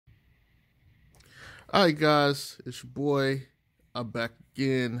Alright guys, it's your boy. I'm back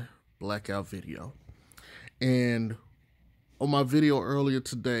again, Blackout Video. And on my video earlier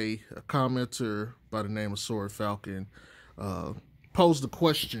today, a commenter by the name of Sword Falcon posed a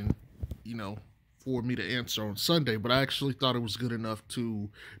question, for me to answer on Sunday, but I actually thought it was good enough to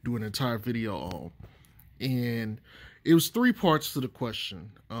do an entire video on. And it was three parts to the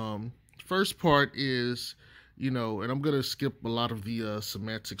question. First part is, and I'm going to skip a lot of the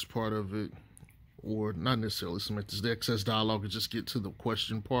semantics part of it, or not necessarily semantics, the excess dialogue, and just get to the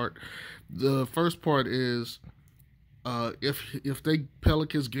question part. The first part is, if they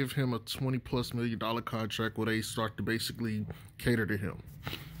Pelicans give him a $20+ million contract, will they start to basically cater to him?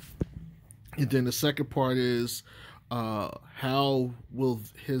 And then the second part is, how will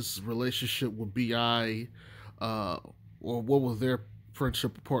his relationship with BI, or what will their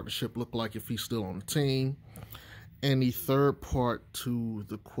friendship or partnership look like if he's still on the team? And the third part to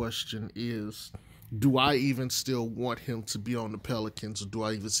the question is, do I even still want him to be on the Pelicans, or do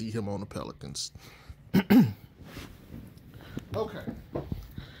I even see him on the Pelicans? Okay.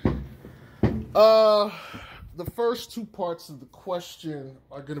 The first two parts of the question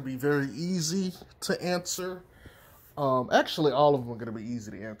are going to be very easy to answer. Actually, all of them are going to be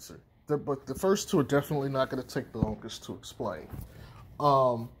easy to answer. But the first two are definitely not going to take the longest to explain.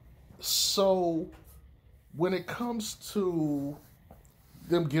 So when it comes to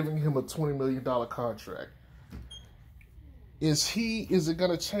them giving him a $20 million contract, is it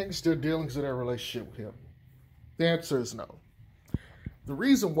going to change their dealings in their relationship with him? The answer is no. The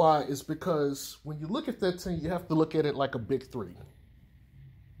reason why is because when you look at that team, you have to look at it like a big three.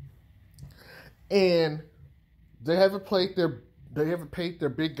 And they haven't paid their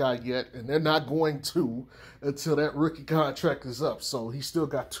big guy yet, and they're not going to until that rookie contract is up. So he's still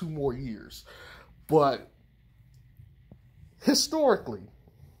got 2 more years. But historically,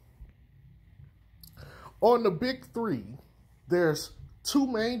 on the big three, there's 2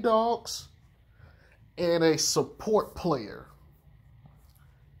 main dogs and a support player.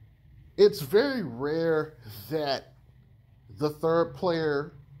 It's very rare that the third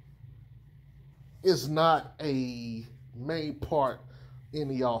player is not a main part in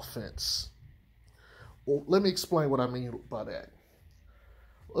the offense. Well, let me explain what I mean by that.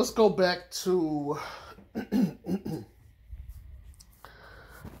 Let's go back to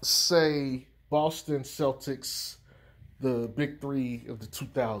say Boston Celtics, the big three of the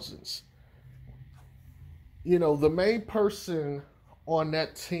 2000s. The main person on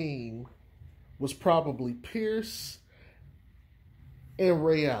that team was probably Pierce and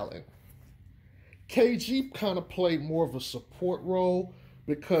Ray Allen. KG kind of played more of a support role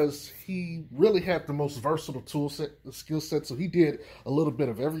because he really had the most versatile skill set, so he did a little bit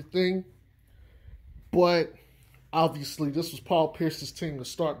of everything. But obviously, this was Paul Pierce's team to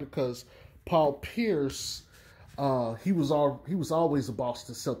start because Paul Pierce, he was always a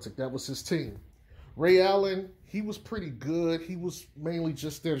Boston Celtic. That was his team. Ray Allen, he was pretty good. He was mainly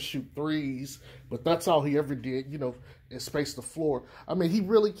just there to shoot threes, but that's all he ever did, and space the floor. I mean, he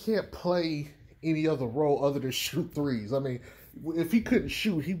really can't play any other role other than shoot threes. I mean, if he couldn't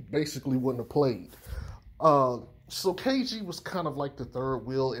shoot, he basically wouldn't have played. So KG was kind of like the third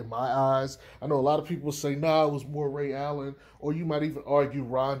wheel in my eyes. I know a lot of people say, nah, it was more Ray Allen, or you might even argue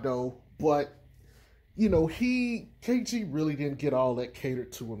Rondo, but, KG really didn't get all that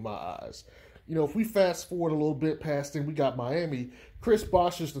catered to in my eyes. If we fast forward a little bit past him, we got Miami. Chris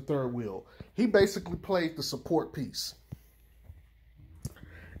Bosh is the third wheel. He basically played the support piece.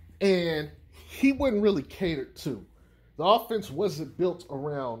 And he wasn't really catered to. The offense wasn't built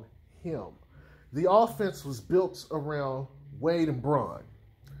around him. The offense was built around Wade and Bron.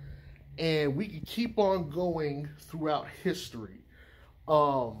 And we can keep on going throughout history.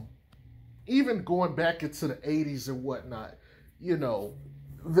 Even going back into the 80s and whatnot,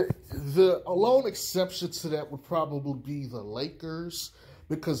 The lone exception to that would probably be the Lakers,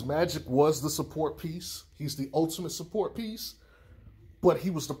 because Magic was the support piece. He's the ultimate support piece, but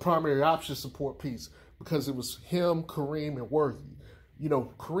he was the primary option support piece because it was him, Kareem, and Worthy.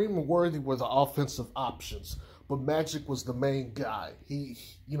 Kareem and Worthy were the offensive options, but Magic was the main guy.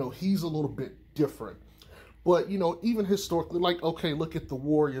 He's a little bit different. But, even historically, look at the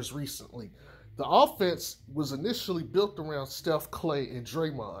Warriors recently. The offense was initially built around Steph, Clay, and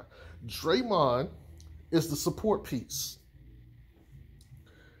Draymond. Draymond is the support piece.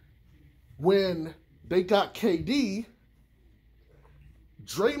 When they got KD,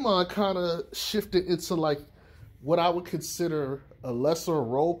 Draymond kind of shifted into what I would consider a lesser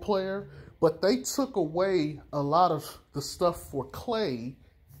role player, but they took away a lot of the stuff for Clay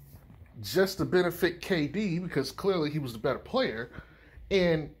just to benefit KD because clearly he was the better player.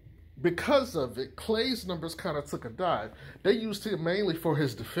 And because of it, Clay's numbers kind of took a dive. They used him mainly for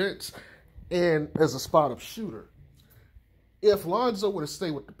his defense and as a spot-up shooter. If Lonzo were to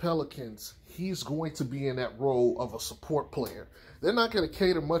stay with the Pelicans, he's going to be in that role of a support player. They're not going to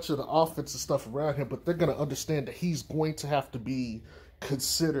cater much of the offensive stuff around him, but they're going to understand that he's going to have to be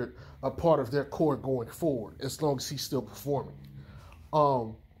considered a part of their core going forward, as long as he's still performing.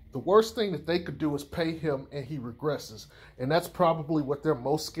 The worst thing that they could do is pay him and he regresses. And that's probably what they're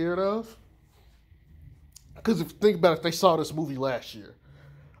most scared of. Because if you think about it, they saw this movie last year.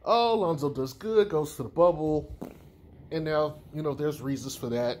 Oh, Lonzo does good, goes to the bubble. And now, you know, there's reasons for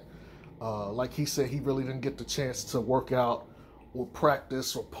that. Like he said, he really didn't get the chance to work out or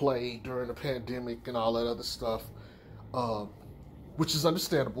practice or play during the pandemic and all that other stuff, which is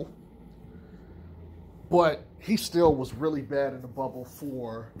understandable. But he still was really bad in the bubble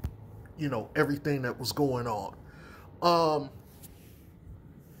for, you know, everything that was going on.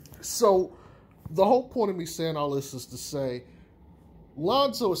 So the whole point of me saying all this is to say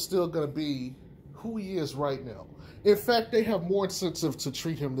Lonzo is still going to be who he is right now. In fact, they have more incentive to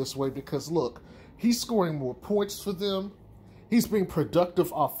treat him this way because, look, he's scoring more points for them. He's being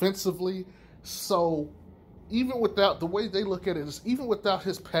productive offensively. So even without, the way they look at it is even without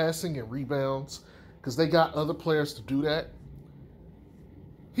his passing and rebounds, because they got other players to do that,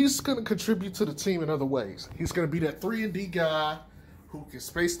 he's going to contribute to the team in other ways. He's going to be that 3-and-D guy who can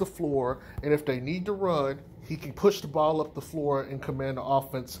space the floor, and if they need to run, he can push the ball up the floor and command the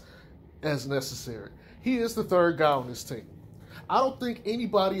offense as necessary. He is the third guy on this team. I don't think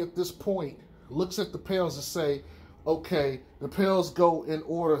anybody at this point looks at the Pels and say, okay, the Pels go in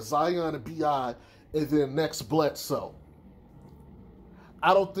order Zion and B.I. and then next Bledsoe.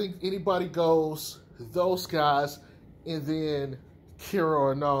 I don't think anybody goes those guys and then Kira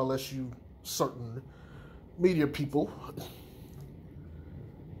or no, unless you certain media people.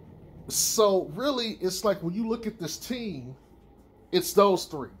 So really, it's like when you look at this team, it's those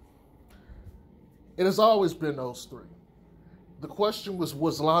three. It has always been those three. The question was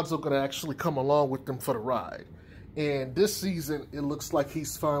Lonzo going to actually come along with them for the ride? And this season, it looks like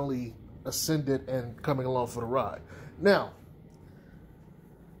he's finally ascended and coming along for the ride. Now,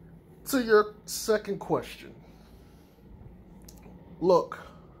 to your second question. Look,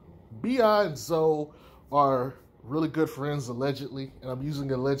 B.I. and Zoe are really good friends, allegedly. And I'm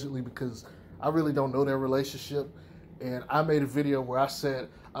using allegedly because I really don't know their relationship. And I made a video where I said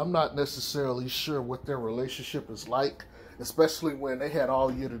I'm not necessarily sure what their relationship is like, especially when they had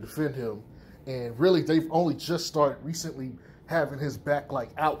all year to defend him. And really, they've only just started recently having his back, like,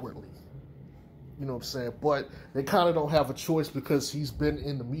 outwardly. You know what I'm saying? But they kind of don't have a choice because he's been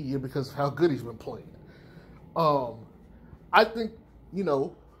in the media because of how good he's been playing. I think, you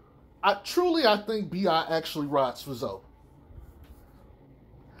know, I think B.I. actually rides for Zoe.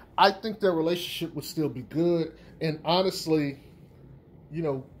 I think their relationship would still be good. And honestly, you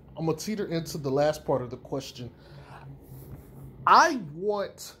know, I'm going to teeter into the last part of the question. I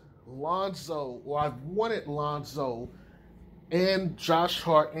want Lonzo, or I've wanted Lonzo and Josh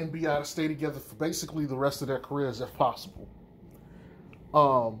Hart and B.I. to stay together for basically the rest of their careers if possible.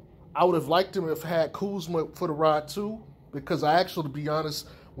 I would have liked them if had Kuzma for the ride too, because I actually, to be honest,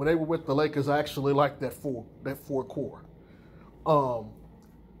 when they were with the Lakers, I actually liked that four core.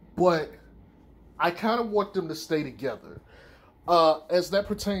 But I kind of want them to stay together. As that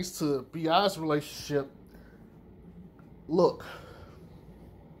pertains to B.I.'s relationship, look,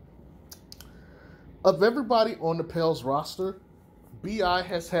 of everybody on the Pels roster, B.I.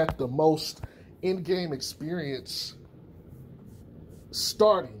 has had the most in-game experience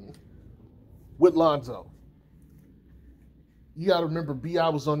starting with Lonzo. You got to remember, B.I.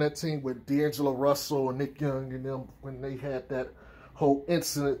 was on that team with D'Angelo Russell and Nick Young and them when they had that whole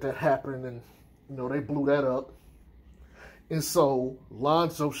incident that happened, and, you know, they blew that up. And so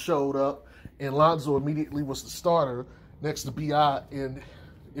Lonzo showed up, and Lonzo immediately was the starter next to B.I. And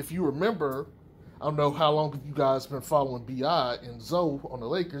if you remember, I don't know how long you guys been following B.I. and Zoe on the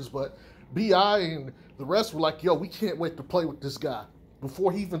Lakers, but B.I. and the rest were like, yo, we can't wait to play with this guy.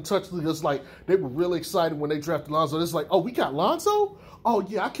 Before he even touched it, it's like they were really excited when they drafted Lonzo. It's like, oh, we got Lonzo? Oh,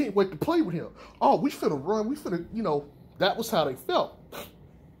 yeah, I can't wait to play with him. Oh, we finna run. We finna, you know, that was how they felt.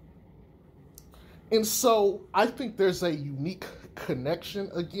 And so I think there's a unique connection.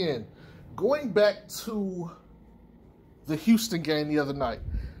 Again, going back to the Houston game the other night,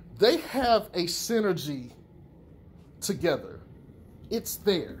 they have a synergy together. It's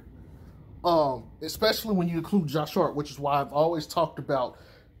there. Especially when you include Josh Hart, which is why I've always talked about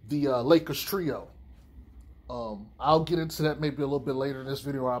the Lakers trio. I'll get into that maybe a little bit later in this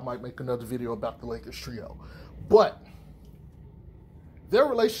video, or I might make another video about the Lakers trio. But their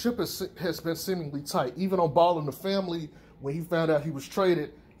relationship has been seemingly tight. Even on Ball in the Family, when he found out he was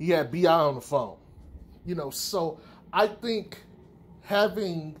traded, he had B.I. on the phone. You know, so I think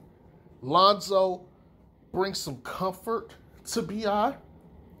having Lonzo bring some comfort to B.I.,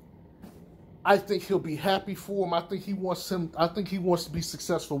 I think he'll be happy for him. I think he wants to be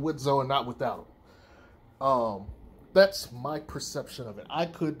successful with Zoe and not without him. That's my perception of it. I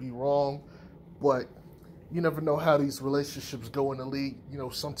could be wrong, but you never know how these relationships go in the league. You know,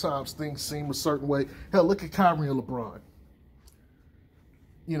 sometimes things seem a certain way. Hell, look at Kyrie and LeBron.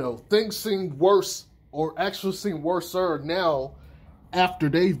 You know, things seem worse, or actually seem worser now after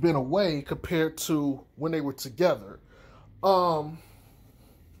they've been away compared to when they were together.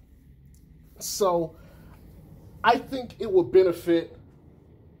 So I think it would benefit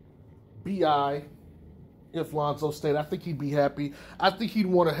B.I. if Lonzo stayed. I think he'd be happy. I think he'd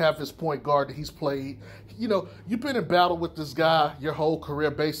want to have his point guard that he's played. You know, you've been in battle with this guy your whole career,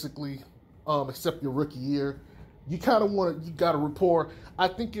 basically, except your rookie year. You kind of you got a rapport. I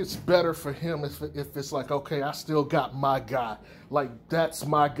think it's better for him if it's like, okay, I still got my guy. Like, that's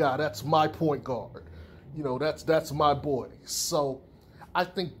my guy. That's my point guard. You know, that's my boy. So I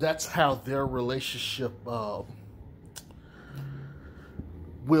think that's how their relationship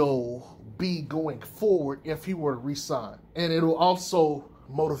will be going forward if he were to resign. And it'll also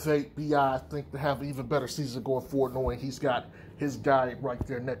motivate B.I., I think, to have an even better season going forward, knowing he's got his guy right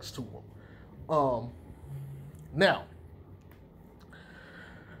there next to him. Now,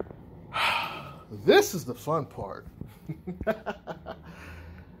 this is the fun part.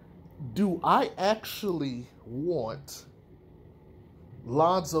 Do I actually want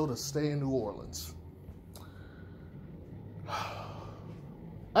Lonzo to stay in New Orleans? I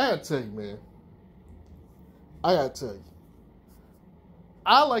gotta tell you, man. I gotta tell you.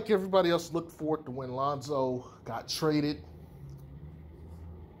 I, like everybody else, looked forward to when Lonzo got traded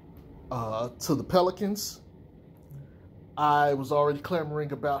to the Pelicans. I was already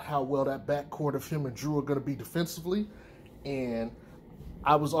clamoring about how well that backcourt of him and Drew are going to be defensively. And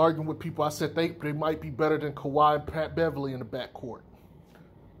I was arguing with people. I said they might be better than Kawhi and Pat Beverly in the backcourt.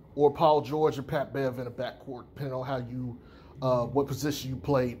 Or Paul George and Pat Bev in the backcourt, depending on how you, what position you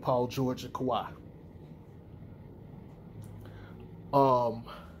played Paul George and Kawhi.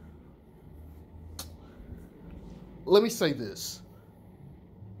 Let me say this.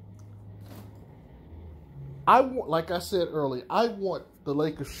 Like I said earlier, I want the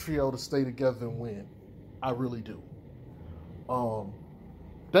Lakers trio to stay together and win. I really do.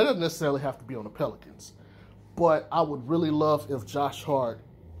 That doesn't necessarily have to be on the Pelicans. But I would really love if Josh Hart,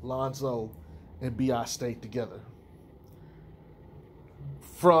 Lonzo, and B.I. stayed together.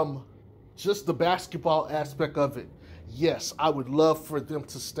 From just the basketball aspect of it, yes, I would love for them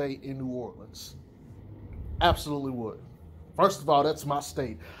to stay in New Orleans. Absolutely would. First of all, that's my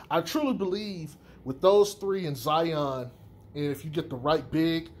state. I truly believe with those three and Zion, and if you get the right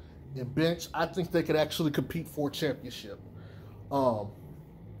big and bench, I think they could actually compete for a championship.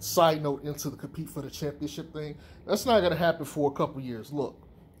 Side note into the compete for the championship thing, that's not going to happen for a couple years. Look,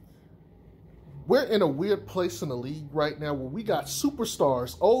 we're in a weird place in the league right now where we got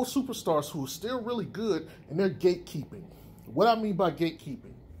superstars, old superstars who are still really good, and they're gatekeeping. What I mean by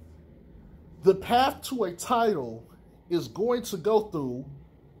gatekeeping, the path to a title is going to go through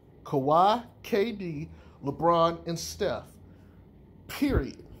Kawhi, KD, LeBron, and Steph.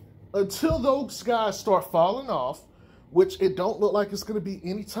 Period. Until those guys start falling off, which it don't look like it's going to be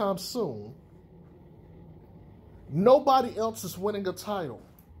anytime soon, nobody else is winning a title.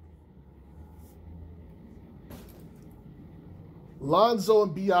 Lonzo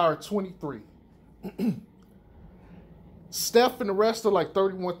and B.I. are 23. Steph and the rest are like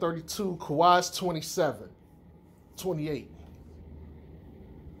 31, 32. Kawhi's 27, 28.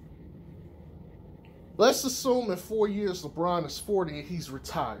 Let's assume in 4 years LeBron is 40 and he's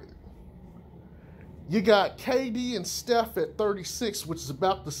retired. You got KD and Steph at 36, which is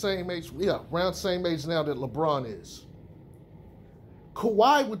about the same age, around the same age now that LeBron is.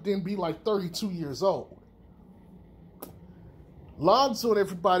 Kawhi would then be like 32 years old. Lonzo and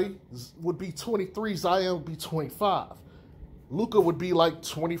everybody would be 23. Zion would be 25. Luka would be like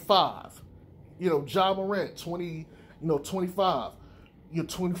 25. You know, Ja Morant, 25.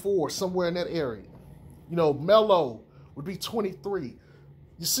 24, somewhere in that area. You know, Melo would be 23.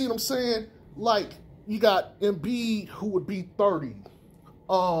 You see what I'm saying? Like, you got Embiid, who would be 30.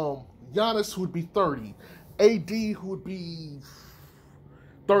 Giannis, who would be 30. AD, who would be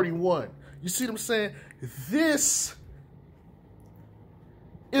 31. You see what I'm saying? This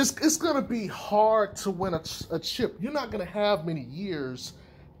it's going to be hard to win a chip. You're not going to have many years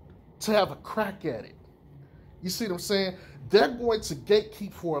to have a crack at it. You see what I'm saying? They're going to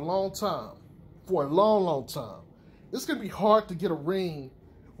gatekeep for a long time. For a long, long time. It's going to be hard to get a ring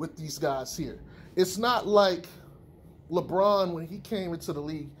with these guys here. It's not like LeBron, when he came into the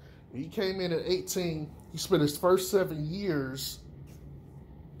league, he came in at 18, he spent his first 7 years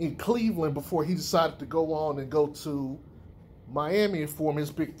in Cleveland before he decided to go on and go to Miami and form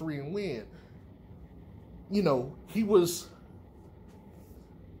his big three and win. You know, he was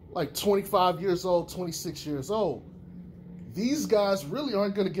like 25 years old, 26 years old. These guys really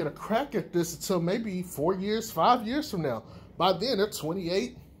aren't going to get a crack at this until maybe 4 years, 5 years from now. By then, they're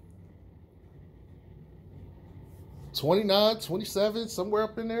 28, 29, 27, somewhere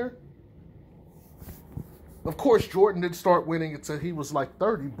up in there. Of course, Jordan didn't start winning until he was like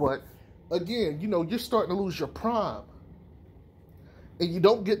 30, but again, you know, you're starting to lose your prime. And you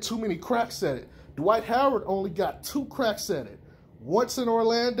don't get too many cracks at it. Dwight Howard only got 2 cracks at it. Once in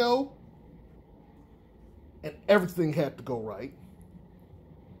Orlando, and everything had to go right.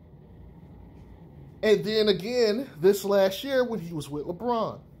 And then again, this last year when he was with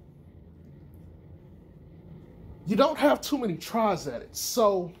LeBron. You don't have too many tries at it.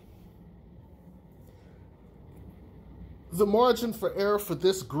 So the margin for error for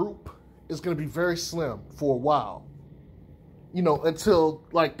this group is going to be very slim for a while. You know, until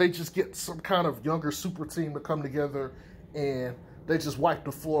like they just get some kind of younger super team to come together and they just wipe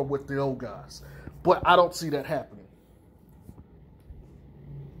the floor with the old guys. But I don't see that happening.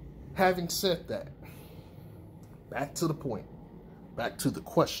 Having said that, back to the point, back to the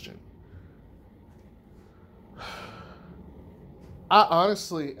question. I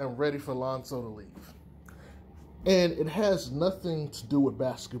honestly am ready for Lonzo to leave. And it has nothing to do with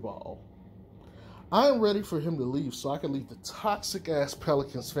basketball. I am ready for him to leave so I can leave the toxic-ass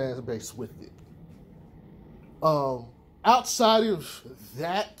Pelicans fan base with it. Outside of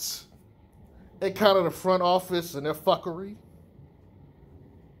that, and kind of the front office and their fuckery,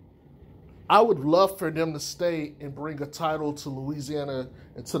 I would love for them to stay and bring a title to Louisiana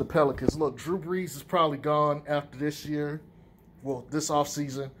and to the Pelicans. Look, Drew Brees is probably gone after this year. Well, this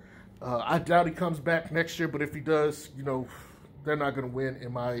offseason. I doubt he comes back next year, but if he does, you know, they're not going to win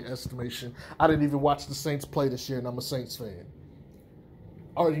in my estimation. I didn't even watch the Saints play this year, and I'm a Saints fan.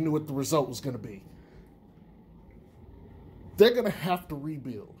 I already knew what the result was going to be. They're going to have to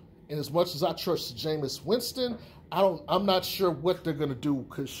rebuild. And as much as I trust Jameis Winston, I'm not sure what they're going to do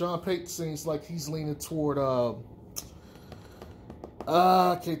because Sean Payton seems like he's leaning toward,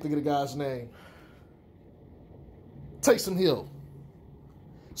 I can't think of the guy's name. Taysom Hill.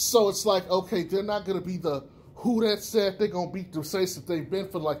 So it's like, okay, they're not going to be the who that said they're going to beat the Saints that they've been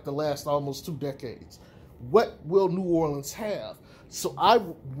for like the last almost 2 decades. What will New Orleans have? So I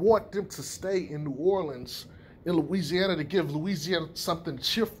want them to stay in New Orleans, in Louisiana, to give Louisiana something to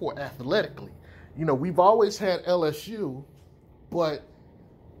cheer for athletically. You know, we've always had LSU, but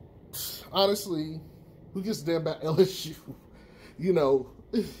honestly, who gives a damn about LSU? You know,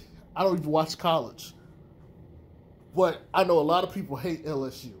 I don't even watch college. But I know a lot of people hate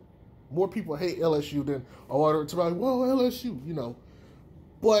LSU. More people hate LSU than, it's about, well, LSU, you know.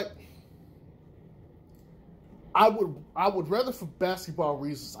 But I would rather, for basketball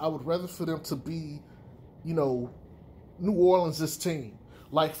reasons, I would rather for them to be, you know, New Orleans' team.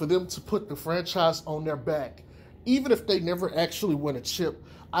 Like, for them to put the franchise on their back. Even if they never actually win a chip,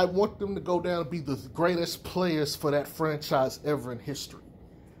 I want them to go down and be the greatest players for that franchise ever in history.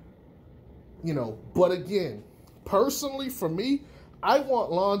 You know, but again, personally, for me, I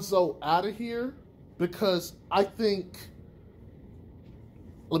want Lonzo out of here because I think,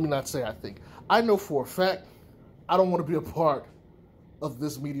 let me not say I think, I know for a fact I don't want to be a part of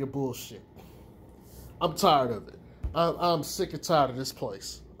this media bullshit. I'm tired of it. I'm sick and tired of this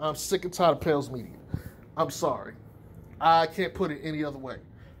place. I'm sick and tired of Pels media. I'm sorry. I can't put it any other way.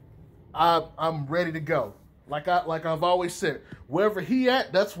 I'm ready to go. Like I've always said, wherever he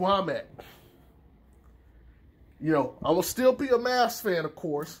at, that's where I'm at. You know, I will still be a Mavs fan, of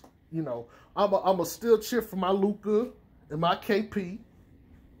course. You know, I'm a still cheer for my Luka and my KP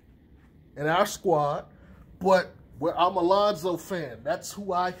and our squad. But I'm a Lonzo fan. That's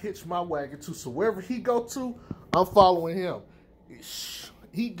who I hitch my wagon to. So wherever he go to, I'm following him.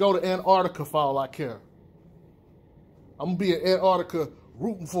 He go to Antarctica for all I care. I'm going to be in Antarctica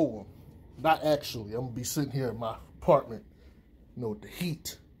rooting for him. Not actually. I'm going to be sitting here in my apartment, you know, with the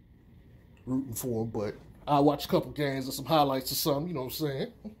heat, rooting for him. But I'll watch a couple games or some highlights or something, you know what I'm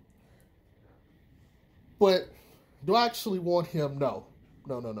saying? But do I actually want him? No.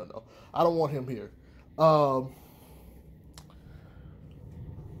 No. I don't want him here.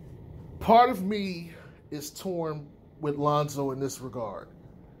 Part of me is torn with Lonzo in this regard.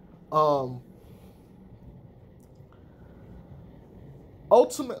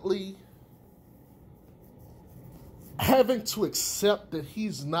 ultimately having to accept that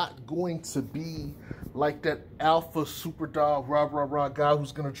he's not going to be like that alpha super dog rah guy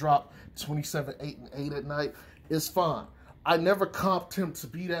who's going to drop 27, 8, and 8 at night is fine. I never comped him to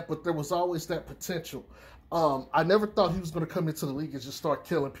be that, but there was always that potential. I never thought he was going to come into the league and just start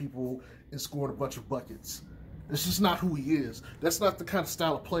killing people and scoring a bunch of buckets. It's just not who he is. That's not the kind of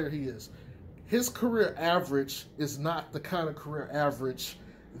style of player he is. His career average is not the kind of career average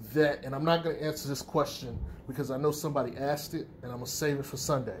that, and I'm not going to answer this question because I know somebody asked it, and I'm going to save it for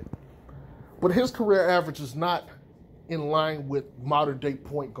Sunday. But his career average is not in line with modern-day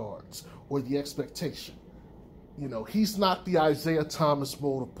point guards or the expectation. You know, he's not the Isaiah Thomas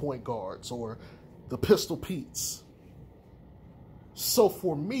mold of point guards or the Pistol Petes. So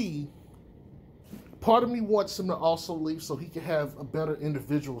for me, part of me wants him to also leave so he can have a better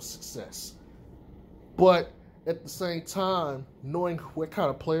individual success. But at the same time, knowing what kind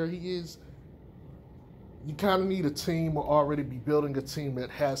of player he is, you kind of need a team or already be building a team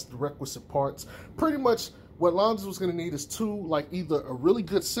that has the requisite parts. Pretty much what Lonzo is going to need is two, like either a really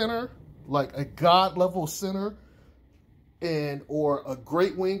good center, like a god level center, and or a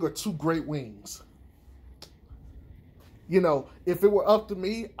great wing or two great wings. You know, if it were up to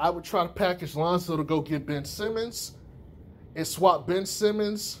me, I would try to package Lonzo to go get Ben Simmons and swap Ben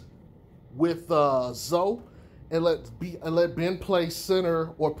Simmons with Zoe and let Ben play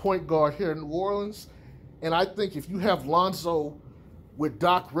center or point guard here in New Orleans. And I think if you have Lonzo with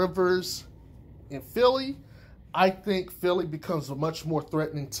Doc Rivers in Philly, I think Philly becomes a much more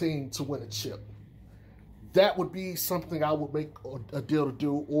threatening team to win a chip. That would be something I would make a deal to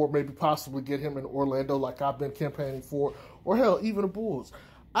do, or maybe possibly get him in Orlando like I've been campaigning for, or hell, even the Bulls.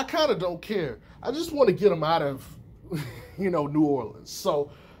 I kind of don't care. I just want to get him out of, New Orleans.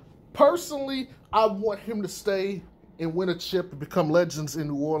 So, personally, I want him to stay and win a chip and become legends in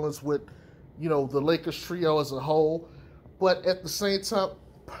New Orleans with, the Lakers trio as a whole. But at the same time,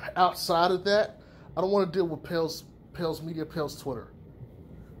 outside of that, I don't want to deal with Pels Media, Pels Twitter.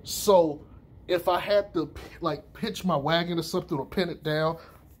 So, if I had to pitch my wagon or something or pin it down,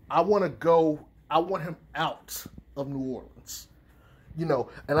 I want him out of New Orleans.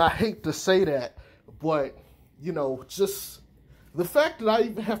 And I hate to say that, but, just the fact that I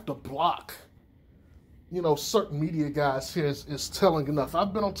even have to block, certain media guys here is telling enough.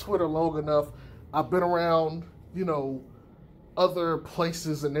 I've been on Twitter long enough. I've been around, other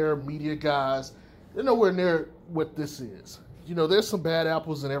places and their media guys. They're nowhere near what this is. There's some bad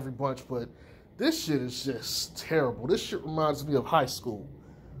apples in every bunch, but this shit is just terrible. This shit reminds me of high school.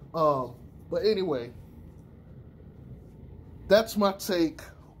 But anyway, that's my take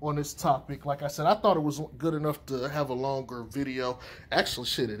on this topic. Like I said, I thought it was good enough to have a longer video. Actually,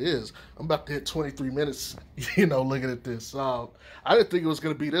 shit, it is. I'm about to hit 23 minutes, looking at this. I didn't think it was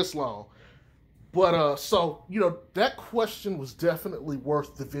going to be this long. But, that question was definitely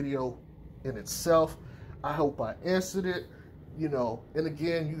worth the video in itself. I hope I answered it, And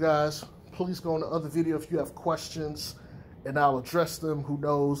again, you guys, please go on the other video if you have questions, and I'll address them. Who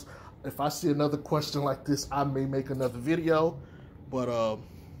knows? If I see another question like this, I may make another video. But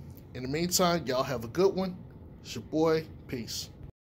in the meantime, y'all have a good one. It's your boy. Peace.